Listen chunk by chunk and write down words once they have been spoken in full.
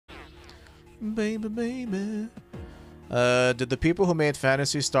Baby, baby. Did the people who made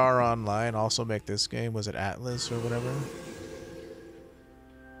Phantasy Star Online also make this game? Was it Atlas or whatever?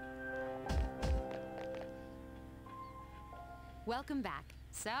 Welcome back.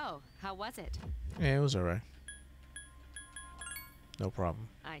 So, how was it? Yeah, it was alright. No problem.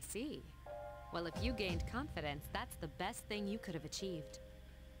 I see. Well, if you gained confidence, that's the best thing you could have achieved.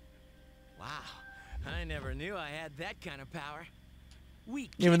 Wow, I never knew I had that kind of power.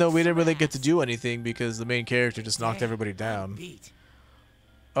 Even though we didn't really get to do anything because the main character just knocked everybody down.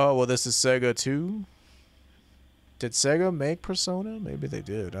 Oh, well, this is Sega too? Did Sega make Persona? Maybe they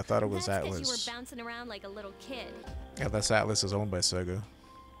did. I thought it was Atlas. You were bouncing around like a little kid. Yeah, that's Atlas is owned by Sega.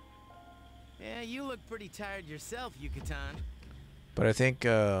 Yeah, you look pretty tired yourself, Yucatan. But I think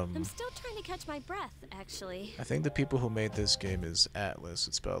I'm still trying to catch my breath, actually. I think the people who made this game is Atlas.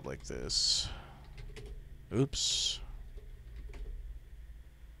 It's spelled like this. Oops.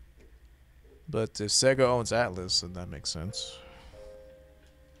 But if Sega owns Atlas, then that makes sense.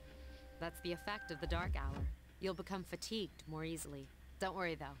 That's the effect of the dark hour. You'll become fatigued more easily. Don't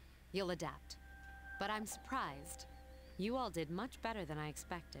worry though, you'll adapt. But I'm surprised. You all did much better than I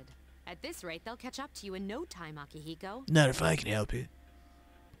expected. At this rate, they'll catch up to you in no time, Akihiko. Not if I can help it.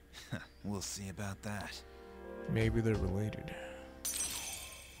 We'll see about that. Maybe they're related.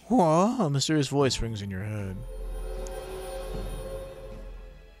 Whoa, a mysterious voice rings in your head.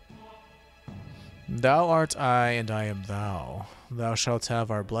 Thou art I, and I am thou. Thou shalt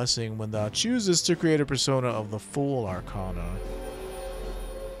have our blessing when thou choosest to create a persona of the Fool Arcana.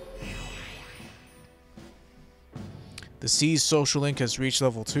 The C's social link has reached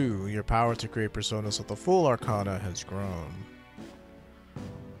level 2. Your power to create personas of the Full Arcana has grown.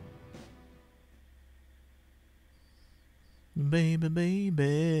 Baby,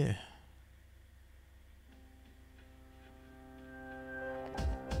 baby.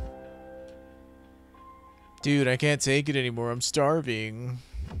 Dude, I can't take it anymore. I'm starving.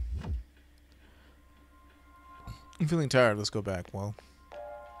 I'm feeling tired. Let's go back. Well.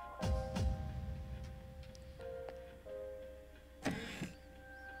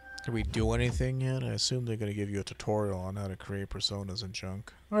 Can we do anything yet? I assume they're going to give you a tutorial on how to create personas and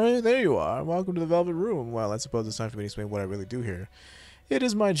junk. Alright, there you are. Welcome to the Velvet Room. Well, I suppose it's time for me to explain what I really do here. It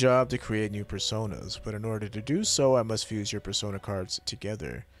is my job to create new personas, but in order to do so, I must fuse your persona cards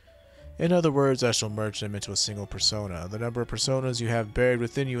together. In other words, I shall merge them into a single persona. The number of personas you have buried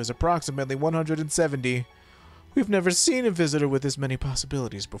within you is approximately 170. We've never seen a visitor with this many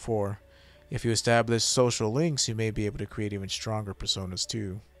possibilities before. If you establish social links, you may be able to create even stronger personas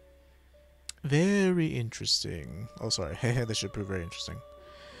too. Very interesting. Oh, sorry. This should prove very interesting.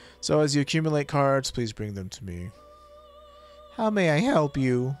 So as you accumulate cards, please bring them to me. How may I help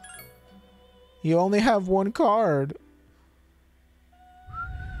you? You only have one card.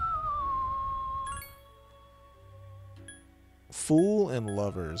 Fool and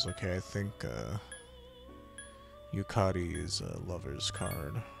Lovers. Okay, I think Yukari is a Lover's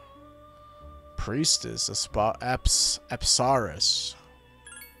card. Priestess, Apsaris.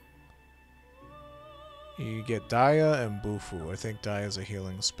 You get Daya and Bufu. I think Daya is a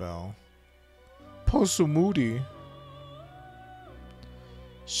healing spell. Posumudi.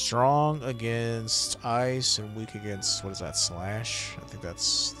 Strong against ice and weak against, what is that, slash? I think that's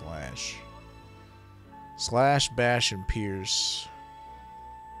slash. Slash, bash, and pierce.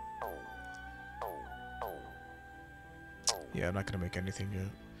 Yeah, I'm not going to make anything yet.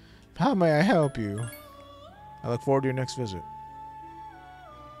 How may I help you? I look forward to your next visit.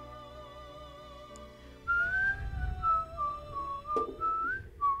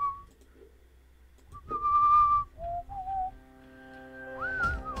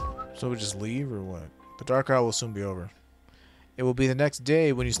 So we just leave or what? The dark hour will soon be over. It will be the next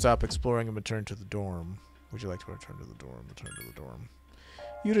day when you stop exploring and return to the dorm. Would you like to return to the dorm? Return to the dorm.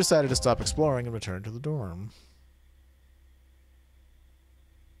 You decided to stop exploring and return to the dorm.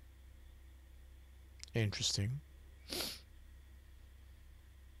 Interesting.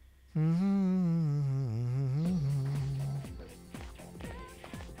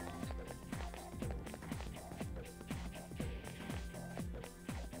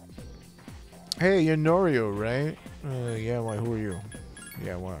 Hey, you're Norio, right? Yeah, why? Who are you?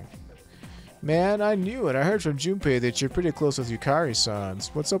 Yeah, why? Man, I knew it. I heard from Junpei that you're pretty close with Yukari-sans.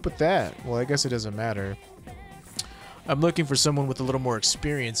 What's up with that? Well, I guess it doesn't matter. I'm looking for someone with a little more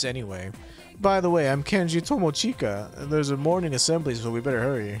experience anyway. By the way, I'm Kenji Tomochika. There's a morning assembly, so we better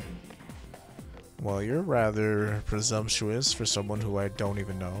hurry. Well, you're rather presumptuous for someone who I don't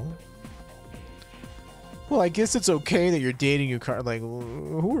even know. Well, I guess it's okay that you're dating Yukari. Like,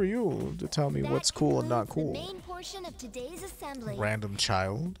 who are you to tell me what's cool and not cool? The main portion of today's assembly. Random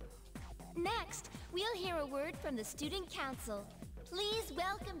child. Next, we'll hear a word from the student council. Please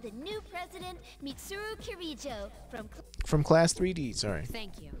welcome the new president, Mitsuru Kirijo, From class 3D, sorry.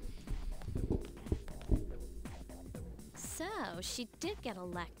 Thank you. So, she did get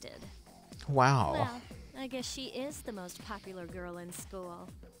elected. Wow. Well, I guess she is the most popular girl in school.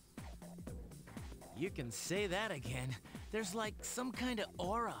 You can say that again. There's like some kind of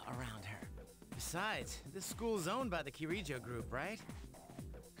aura around her. Besides, this school's owned by the Kirijo group, right?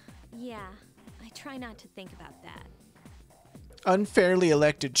 Yeah, I try not to think about that. Unfairly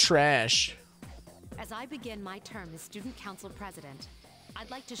elected trash. As I begin my term as student council president,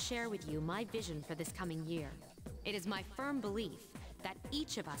 I'd like to share with you my vision for this coming year. It is my firm belief that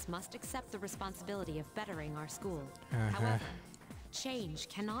each of us must accept the responsibility of bettering our school. However, change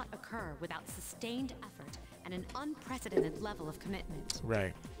cannot occur without sustained effort and an unprecedented level of commitment.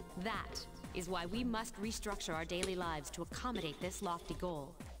 Right. That is why we must restructure our daily lives to accommodate this lofty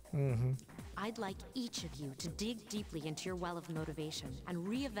goal. I'd like each of you to dig deeply into your well of motivation and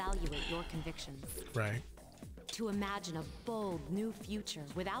reevaluate your convictions. Right. To imagine a bold new future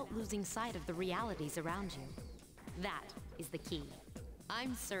without losing sight of the realities around you. That is the key.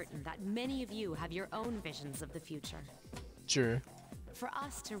 I'm certain that many of you have your own visions of the future. Sure. For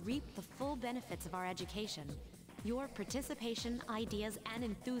us to reap the full benefits of our education, your participation, ideas, and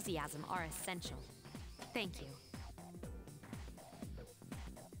enthusiasm are essential. Thank you.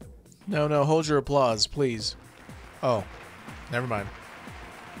 No, hold your applause, please. Oh, never mind.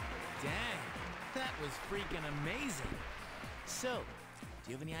 Dang, that was freaking amazing. So,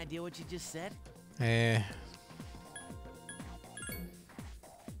 do you have any idea what you just said?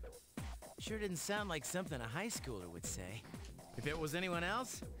 Sure didn't sound like something a high schooler would say. If it was anyone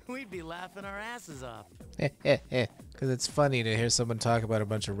else, we'd be laughing our asses off. Because it's funny to hear someone talk about a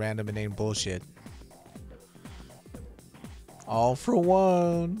bunch of random inane bullshit. All for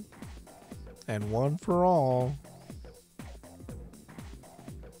one. And one for all.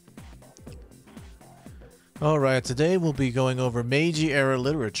 Alright, today we'll be going over Meiji-era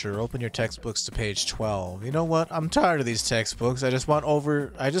literature. Open your textbooks to page 12. You know what? I'm tired of these textbooks. I just went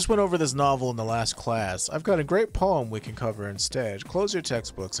over this novel in the last class. I've got a great poem we can cover instead. Close your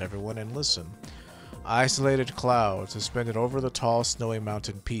textbooks, everyone, and listen. Isolated cloud, suspended over the tall, snowy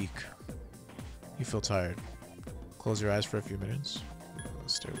mountain peak. You feel tired. Close your eyes for a few minutes.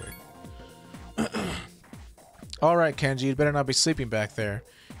 Stay awake. Alright, Kenji, you'd better not be sleeping back there.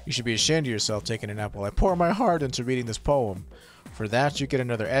 You should be ashamed of yourself taking a nap while I pour my heart into reading this poem. For that, you get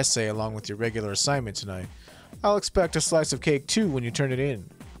another essay along with your regular assignment tonight. I'll expect a slice of cake too when you turn it in.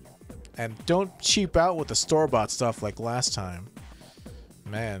 And don't cheap out with the store-bought stuff like last time.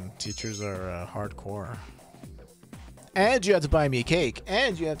 Man, teachers are hardcore. And you have to buy me a cake,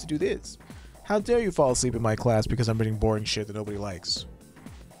 and you have to do this. How dare you fall asleep in my class because I'm reading boring shit that nobody likes.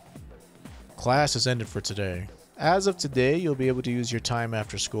 Class has ended for today. As of today, you'll be able to use your time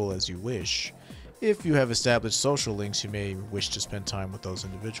after school as you wish. If you have established social links, you may wish to spend time with those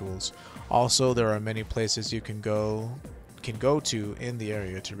individuals. Also, there are many places you can go to in the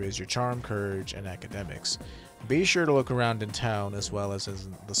area to raise your charm, courage, and academics. Be sure to look around in town as well as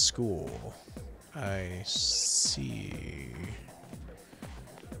in the school. I see.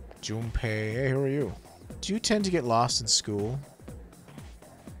 Junpei, hey, who are you? Do you tend to get lost in school?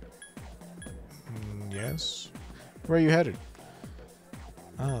 Yes. Where are you headed?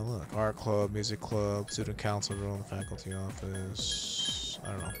 Oh, look. Art club, music club, student council room, faculty office.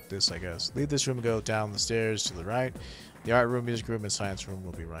 I don't know. This, I guess. Leave this room and go down the stairs to the right. The art room, music room, and science room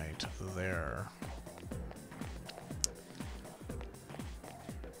will be right there.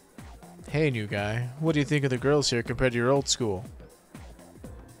 Hey, new guy. What do you think of the girls here compared to your old school?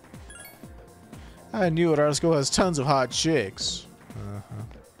 I knew it. Our school has tons of hot chicks.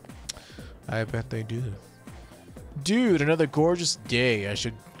 I bet they do. Dude, another gorgeous day. I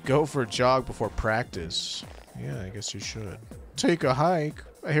should go for a jog before practice. Yeah, I guess you should. Take a hike.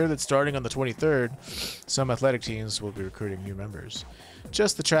 I hear that starting on the 23rd, some athletic teams will be recruiting new members.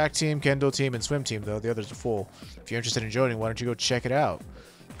 Just the track team, kendo team, and swim team, though. The others are full. If you're interested in joining, why don't you go check it out?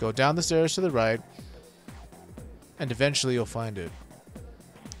 Go down the stairs to the right, and eventually you'll find it.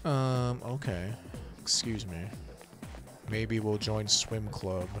 Okay. Excuse me. Maybe we'll join swim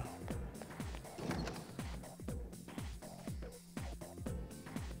club.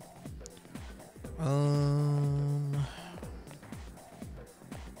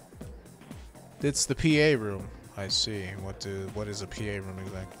 It's the PA room. I see. What is a PA room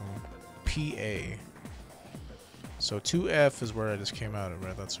exactly? PA. So 2F is where I just came out of,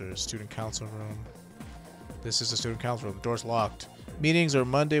 right? That's our student council room. This is the student council room. The door's locked. Meetings are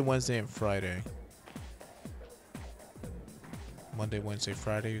Monday, Wednesday, and Friday. Monday, Wednesday,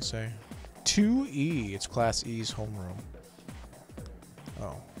 Friday, you say? 2E. It's Class E's homeroom.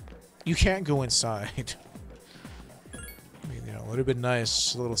 Oh. You can't go inside. I mean, you know, it would have been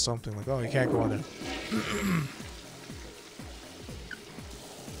nice, a little something like, oh, you can't go in there.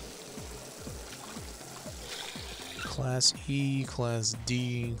 Class E, Class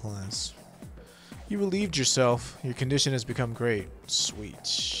D, Class... You relieved yourself. Your condition has become great. Sweet.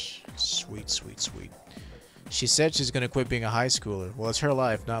 Sweet, sweet, sweet. She said she's gonna quit being a high schooler. Well, it's her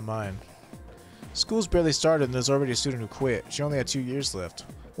life, not mine. School's barely started and there's already a student who quit. She only had 2 years left.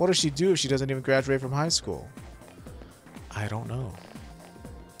 What does she do if she doesn't even graduate from high school? I don't know.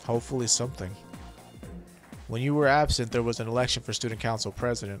 Hopefully something. When you were absent, there was an election for student council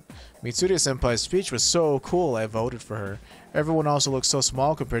president. Mitsuru-senpai's speech was so cool, I voted for her. Everyone also looks so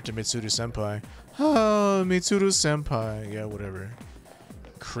small compared to Mitsuru-senpai. Ah, Mitsuru-senpai. Yeah, whatever.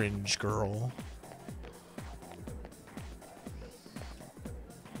 Cringe girl.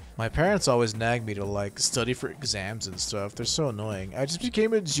 My parents always nag me to, like, study for exams and stuff. They're so annoying. I just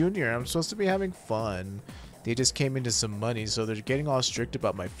became a junior. I'm supposed to be having fun. They just came into some money, so they're getting all strict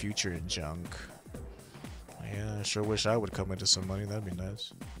about my future and junk. Yeah, I sure wish I would come into some money. That'd be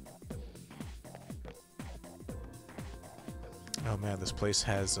nice. Oh man, this place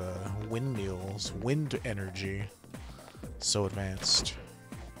has windmills, wind energy. So advanced.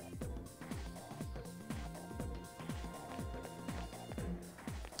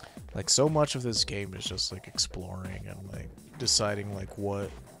 Like, so much of this game is just like exploring and like deciding like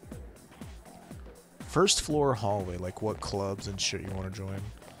what first floor hallway, like what clubs and shit you want to join.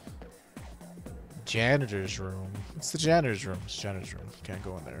 Janitor's room. It's the janitor's room. It's janitor's room. Can't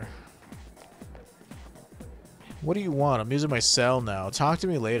go in there. What do you want? I'm using my cell now. Talk to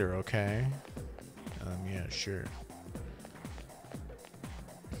me later, okay? Yeah, sure.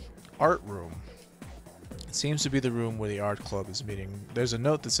 Art room. It seems to be the room where the art club is meeting. There's a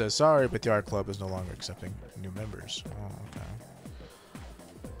note that says, sorry, but the art club is no longer accepting new members. Oh, okay.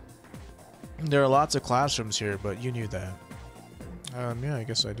 There are lots of classrooms here, but you knew that. Yeah, I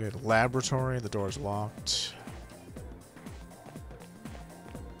guess I did. Laboratory, the door's locked.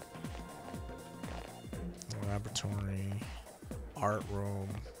 Laboratory, art room,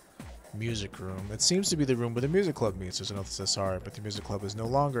 music room. It seems to be the room where the music club meets. There's a note that says, sorry, but the music club is no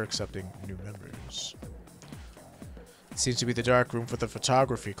longer accepting new members. It seems to be the dark room for the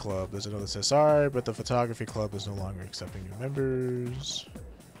photography club. There's a note that says, sorry, but the photography club is no longer accepting new members.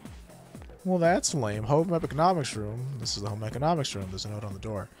 Well, that's lame. Home economics room. This is the home economics room. There's a note on the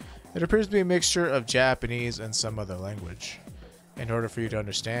door. It appears to be a mixture of Japanese and some other language. In order for you to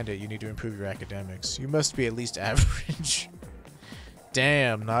understand it, you need to improve your academics. You must be at least average.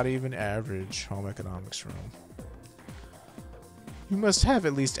 Damn, not even average. Home economics room. You must have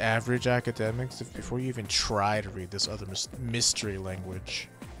at least average academics before you even try to read this other mystery language.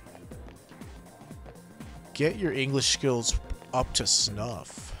 Get your English skills up to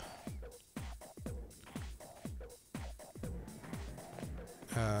snuff.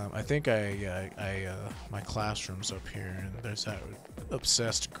 I think my classroom's up here, and there's that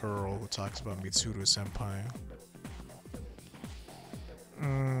obsessed girl who talks about Mitsuru-senpai.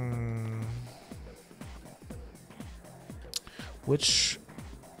 Which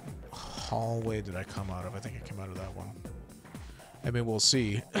hallway did I come out of? I think I came out of that one. I mean, we'll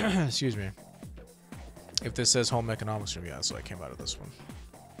see. Excuse me. If this says home economics room, yeah, so I came out of this one.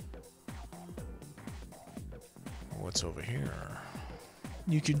 What's over here?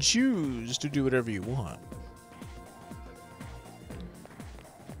 You can choose to do whatever you want.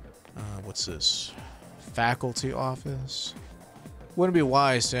 What's this? Faculty office? Wouldn't be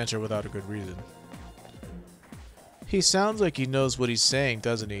wise to enter without a good reason. He sounds like he knows what he's saying,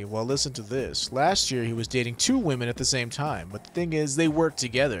 doesn't he? Well, listen to this. Last year, he was dating 2 women at the same time, but the thing is, they worked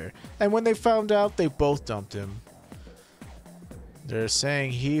together. And when they found out, they both dumped him. They're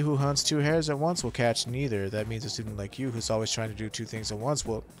saying he who hunts 2 hares at once will catch neither. That means a student like you who's always trying to do 2 things at once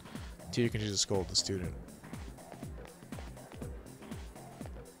will... Teacher can just scold the student.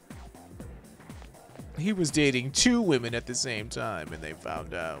 He was dating 2 women at the same time, and they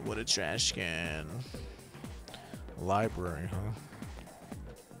found out. What a trash can. Library, huh?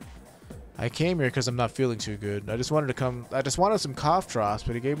 I came here because I'm not feeling too good. I just wanted some cough drops,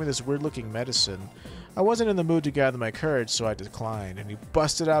 but he gave me this weird-looking medicine. I wasn't in the mood to gather my courage, so I declined, and he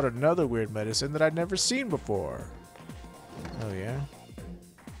busted out another weird medicine that I'd never seen before. Oh, yeah?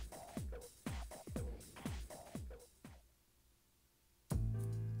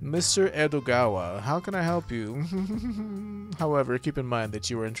 Mr. Edogawa, how can I help you? However, keep in mind that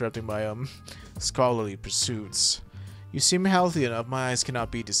you were interrupting my, scholarly pursuits. You seem healthy enough, my eyes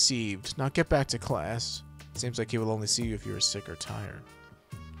cannot be deceived. Now get back to class. Seems like he will only see you if you are sick or tired.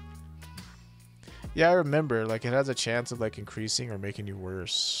 Yeah, I remember. Like, it has a chance of, like, increasing or making you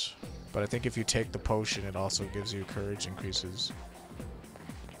worse. But I think if you take the potion, it also gives you courage increases.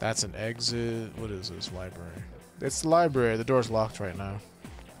 That's an exit. What is this? Library. It's the library. The door's locked right now.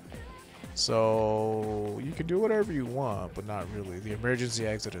 So, you can do whatever you want, but not really. The emergency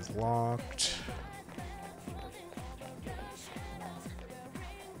exit is locked.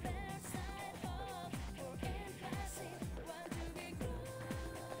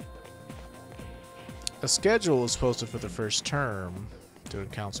 A schedule is posted for the first term,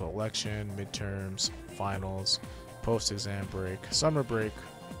 student council election, midterms, finals, post-exam break, summer break.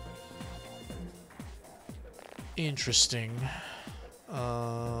 Interesting.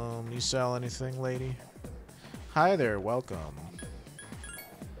 You sell anything, lady? Hi there, welcome.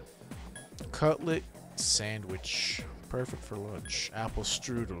 Cutlet sandwich, perfect for lunch. Apple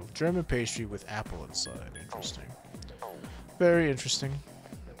strudel, German pastry with apple inside. Interesting. Very interesting.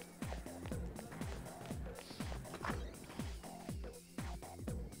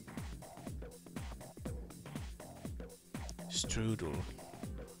 Strudel.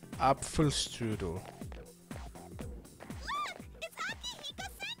 Apfelstrudel. Look! It's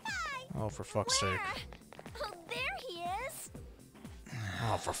Akihiko-senpai! Oh, for fuck's sake. Oh, there he is!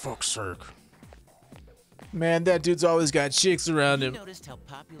 Oh, for fuck's sake. Man, that dude's always got chicks around You him. noticed how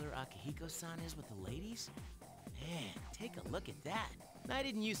popular Akihiko-san is with the ladies? Man, take a look at that. I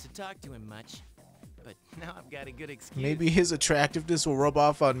didn't used to talk to him much, but now I've got a good excuse. Maybe his attractiveness will rub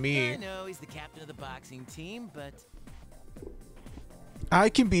off on I me. know he's the captain of the boxing team, but I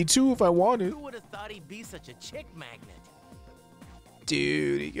can be too if I wanted. who would have thought he'd be such a chick magnet?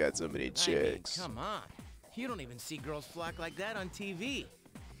 Dude, he got so many I mean, chicks. come on. You don't even see girls flock like that on TV.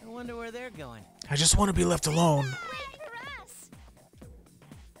 I wonder where they're going. I just want to be left alone. Wait for us!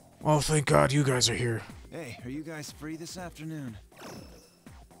 Oh, thank God you guys are here. Hey, are you guys free this afternoon?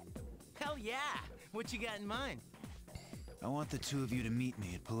 Hell yeah! What you got in mind? I want the two of you to meet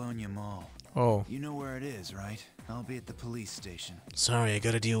me at Polonia Mall. Oh, You know where it is, right? I'll be at the police station. sorry, I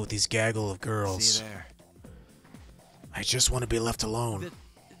gotta deal with these gaggle of See girls. you there. I just want to be left alone.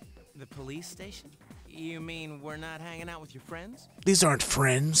 The police station? You mean we're not hanging out with your friends? These aren't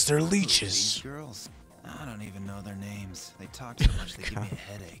friends, they're These leeches. girls, I don't even know their names. They talk so much they give me a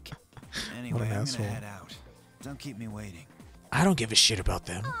headache. Anyway, I'm asshole. gonna head out. Don't keep me waiting. I don't give a shit about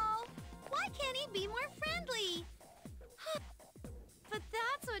them. Oh, why can't he be more friendly? But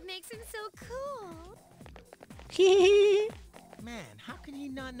that's what makes him so cool. Man, how can he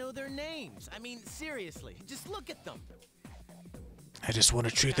not know their names? I mean, seriously, just look at them. I just want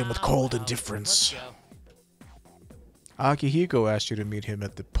to treat them with Oh, cold well, indifference. let's go. Akihiko asked you to meet him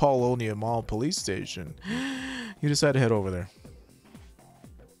at the Polonia Mall police station. You decide to head over there.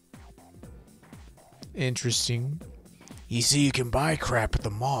 Interesting. You see, you can buy crap at the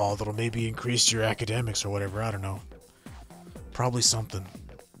mall that'll maybe increase your academics or whatever, I don't know. Probably something.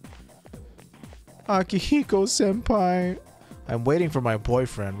 Akihiko senpai. I'm waiting for my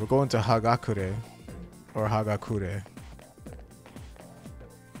boyfriend. We're going to Hagakure. Or Hagakure.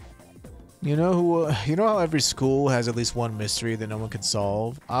 You know how every school has at least one mystery that no one can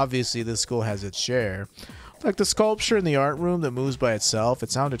solve? Obviously, this school has its share. Like the sculpture in the art room that moves by itself,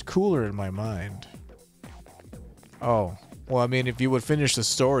 it sounded cooler in my mind. Oh. Well, I mean, if you would finish the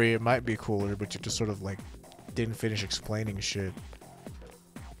story, it might be cooler, but you just sort of, like, didn't finish explaining shit.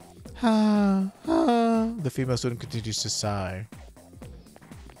 The female student continues to sigh.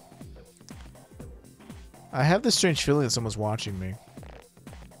 I have this strange feeling that someone's watching me.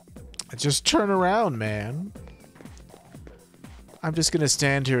 Just turn around, man. I'm just gonna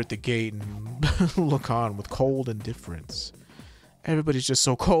stand here at the gate and look on with cold indifference. Everybody's just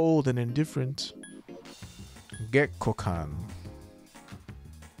so cold and indifferent. Gekko-kan.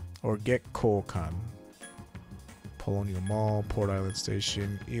 Or Gekko-kan. Polonia Mall, Port Island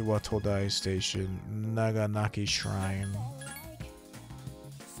Station, Iwatodai Station, Naganaki Shrine.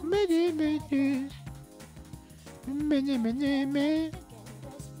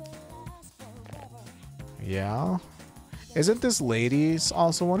 Yeah? Isn't this ladies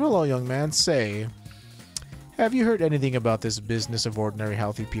also one? Hello, young man. Say, have you heard anything about this business of ordinary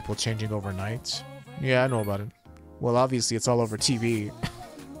healthy people changing overnight? Yeah, I know about it. Well, obviously, it's all over TV.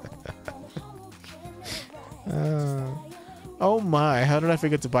 Oh my, how did I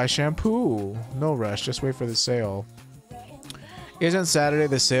forget to buy shampoo? No rush, just wait for the sale. Isn't Saturday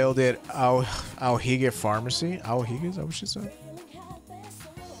the sale day at Aohige Pharmacy? Aohige, is that what she said?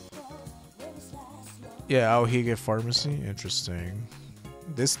 Yeah, Aohige Pharmacy. Interesting.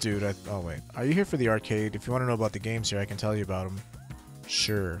 This dude, oh wait. Are you here for the arcade? If you want to know about the games here, I can tell you about them.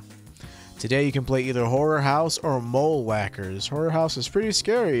 Sure. Today you can play either Horror House or Mole Whackers. Horror House is pretty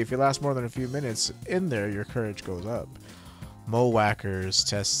scary. If you last more than a few minutes in there, your courage goes up. Mole Whackers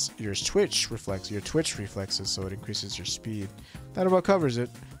tests your twitch reflexes, so it increases your speed. That about covers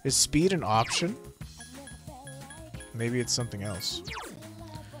it. Is speed an option? Maybe it's something else.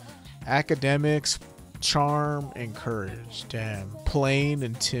 Academics, charm, and courage. Damn. Plain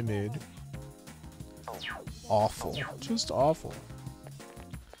and timid. Awful. Just awful.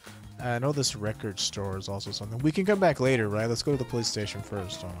 I know this record store is also something. We can come back later, right? Let's go to the police station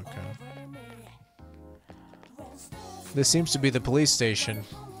first. Oh, okay. This seems to be the police station.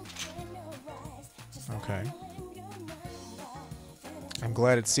 Okay. I'm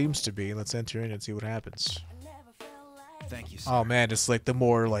glad it seems to be. Let's enter in and see what happens. Thank you, sir. Oh man, it's like the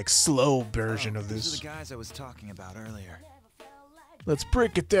more like slow version of this. These are the guys I was talking about earlier. Let's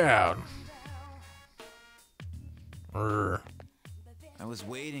break it down. Urgh. I was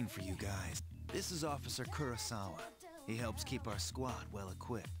waiting for you guys. This is Officer Kurosawa. He helps keep our squad well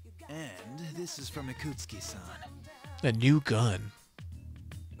equipped. And this is from Ikutsuki-san. A new gun.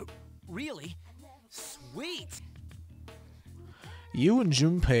 Really? Sweet! You and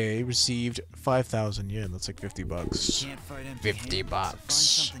Junpei received 5,000 yen. That's like 50 bucks. Can't fight empty 50 handed, bucks.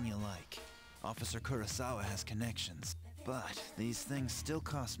 So find something you like. Officer Kurosawa has connections, but these things still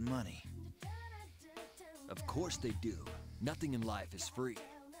cost money. Of course they do. Nothing in life is free.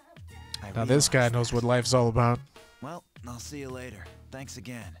 Now this guy knows what life's all about. Well, I'll see you later. Thanks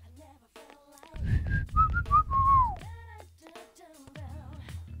again.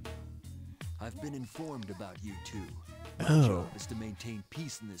 I've been informed about you two. My Oh. job is to maintain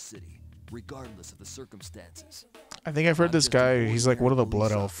peace in this city, regardless of the circumstances. I think I've heard I'm this just an guy. He's like one of the ordinary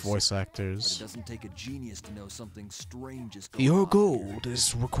Blood police Elf officer, voice But it actors. doesn't take a genius to know something strange is going Your on gold here.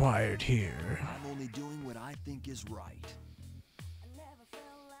 is required here. I'm only doing what I think is right.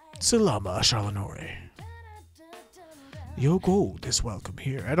 Salama Shalanori. Your gold is welcome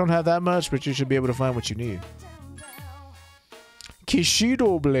here. I don't have that much, but you should be able to find what you need.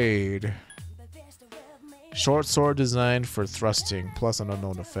 Kishido Blade. Short sword designed for thrusting, plus an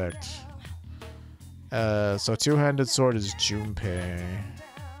unknown effect. So two-handed sword is Junpei.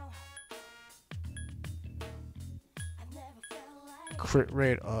 Crit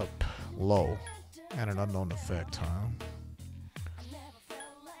rate up, low, and an unknown effect, huh?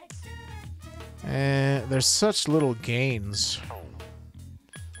 And there's such little gains.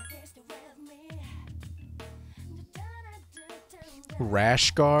 Rash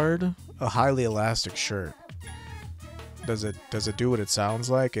guard, a highly elastic shirt. Does it do what it sounds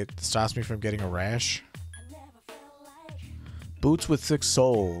like? It stops me from getting a rash. Boots with thick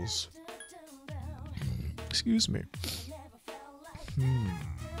soles. Excuse me.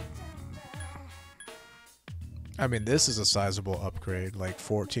 I mean, this is a sizable upgrade, like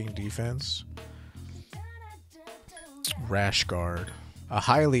 14 defense. Rash guard. A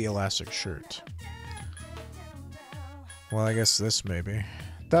highly elastic shirt. Well, I guess this maybe.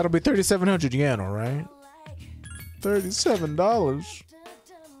 That'll be 3,700 yen, alright? $37.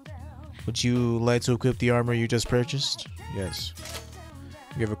 Would you like to equip the armor you just purchased? Yes.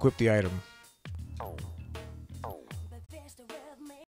 You have equipped the item.